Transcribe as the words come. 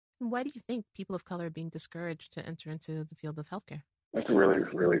Why do you think people of color are being discouraged to enter into the field of healthcare? That's a really,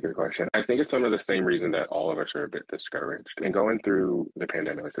 really good question. I think it's some of the same reason that all of us are a bit discouraged. And going through the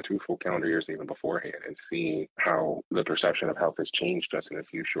pandemic, it's 2 full calendar years even beforehand, and seeing how the perception of health has changed just in a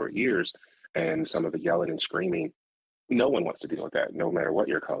few short years, and some of the yelling and screaming, no one wants to deal with that, no matter what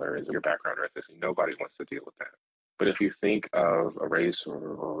your color is, your background or ethnicity. Nobody wants to deal with that. But if you think of a race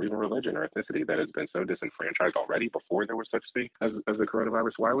or even religion or ethnicity that has been so disenfranchised already before there was such thing as the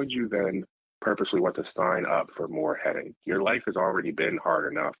coronavirus, why would you then purposely want to sign up for more headache? Your life has already been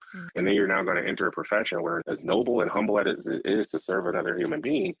hard enough. And then you're now going to enter a profession where, as noble and humble as it is to serve another human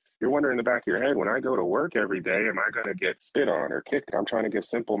being, you're wondering in the back of your head, when I go to work every day, am I going to get spit on or kicked? I'm trying to give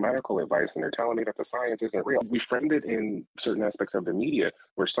simple medical advice and they're telling me that the science isn't real. We framed it in certain aspects of the media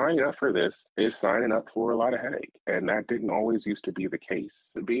where signing up for this is signing up for a lot of headache. And that didn't always used to be the case.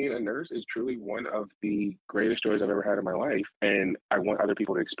 Being a nurse is truly one of the greatest joys I've ever had in my life. And I want other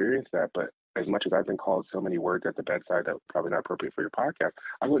people to experience that. But as much as I've been called so many words at the bedside that are probably not appropriate for your podcast,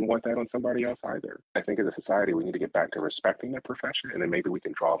 I wouldn't want that on somebody else either. I think as a society, we need to get back to respecting that profession, and then maybe we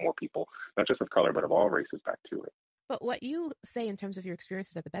can draw more people, not just of color, but of all races, back to it. But what you say in terms of your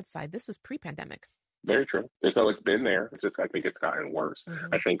experiences at the bedside, this is pre-pandemic. Very true. And so it's been there. It's just, I think it's gotten worse.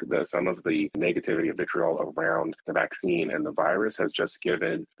 I think that some of the negativity and vitriol around the vaccine and the virus has just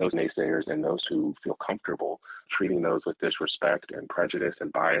given those naysayers and those who feel comfortable treating those with disrespect and prejudice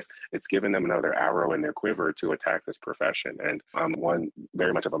and bias, it's given them another arrow in their quiver to attack this profession. And I'm one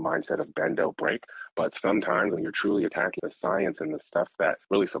very much of a mindset of bend, don't break. But sometimes when you're truly attacking the science and the stuff that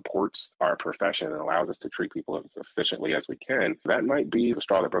really supports our profession and allows us to treat people as efficiently as we can, that might be the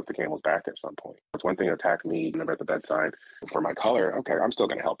straw that broke the camel's back at some point. It's one thing to attack me at the bedside for my color. Okay, I'm still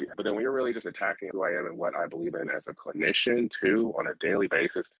going to help you. But then when you're really just attacking who I am and what I believe in as a clinician too on a daily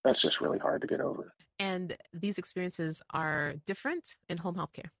basis, that's just really hard to get over. And these experiences are different in home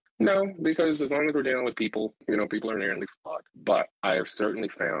healthcare. No, because as long as we're dealing with people, people are inherently flawed. But I have certainly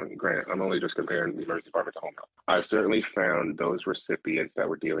found, granted, I'm only just comparing the emergency department to home health. I've certainly found those recipients that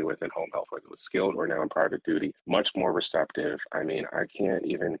we're dealing with in home health, whether it was skilled or now in private duty, much more receptive. I mean, I can't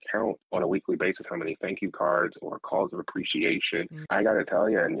even count on a weekly basis how many thank you cards or calls of appreciation. I got to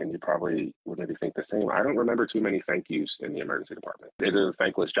tell you, and you probably would maybe think the same, I don't remember too many thank yous in the emergency department. It is a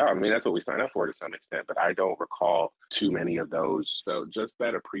thankless job. I mean, that's what we sign up for to some extent, but I don't recall too many of those. So just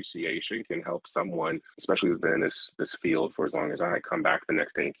that appreciation can help someone, especially who's been in this field for as long as I, come back the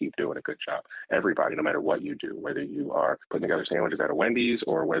next day and keep doing a good job. Everybody, no matter what you do, whether you are putting together sandwiches at a Wendy's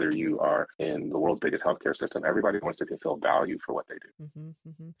or whether you are in the world's biggest healthcare system, everybody wants to feel value for what they do.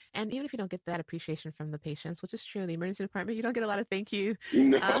 And even if you don't get that appreciation from the patients, which is true in the emergency department, you don't get a lot of thank you.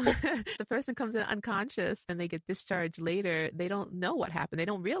 No. The person comes in unconscious and they get discharged later. They don't know what happened. They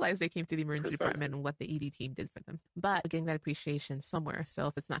don't realize they came through the emergency department and what the ED team did for them. But getting that appreciation somewhere. So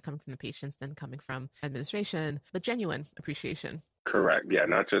if it's not coming from the patients, then coming from administration, the genuine appreciation. Correct. Yeah,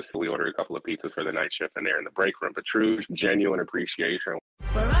 not just we order a couple of pizzas for the night shift and they're in the break room, but true, genuine appreciation.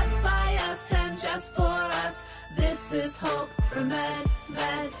 For us, by us, and just for us, this is Hope for Med.